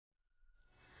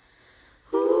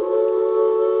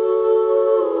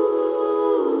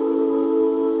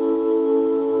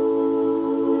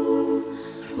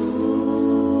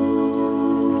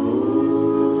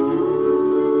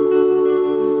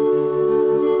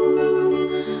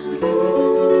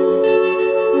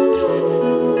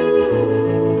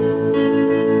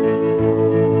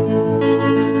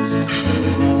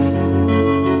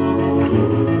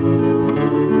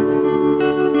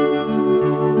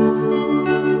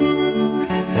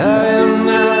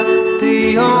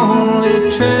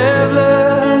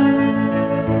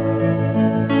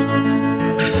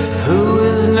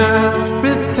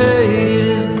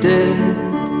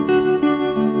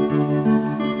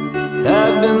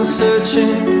been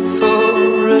searching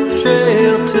for a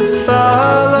trail to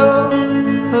follow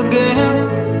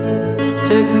again.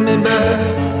 Take me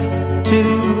back to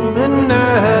the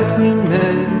night we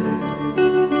met,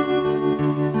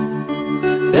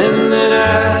 and then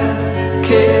I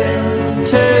can't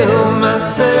tell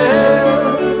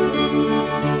myself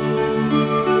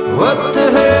what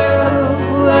the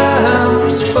hell I'm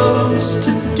supposed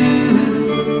to do.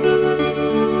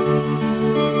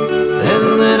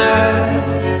 And then I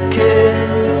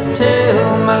can't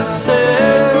tell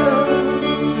myself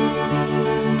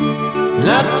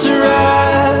not to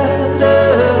ride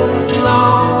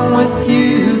along with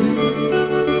you.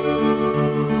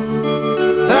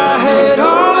 I had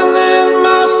all and then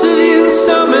most of you,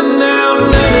 some and now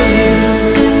none of you.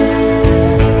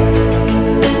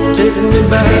 Take me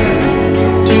back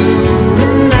to the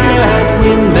night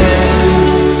we met.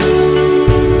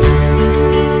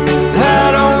 I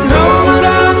don't know what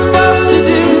I'm supposed to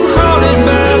do, haunted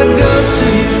by the ghost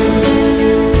of you.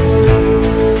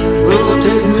 Oh,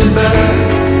 take me back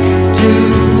to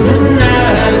the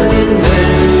night we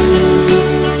met,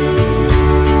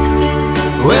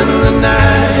 when the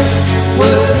night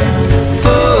was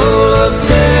full of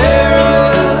terror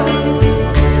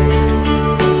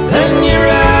and your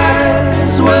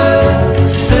eyes were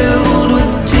filled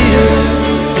with tears,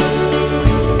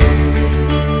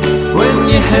 when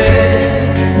you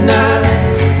had not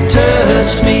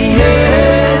touched me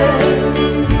yet.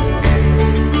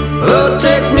 Oh,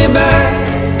 take me back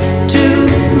to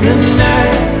the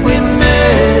night we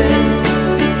met.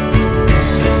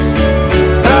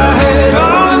 I had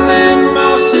all and then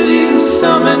most of you,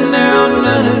 some and now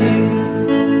none of you.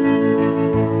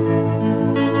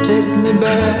 Take me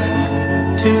back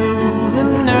to the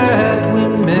night we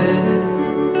met.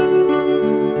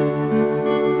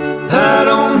 I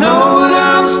don't know what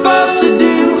I'm supposed to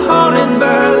do, haunted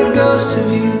by the ghost of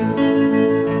you.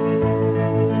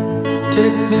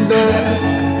 Take me back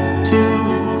to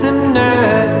the night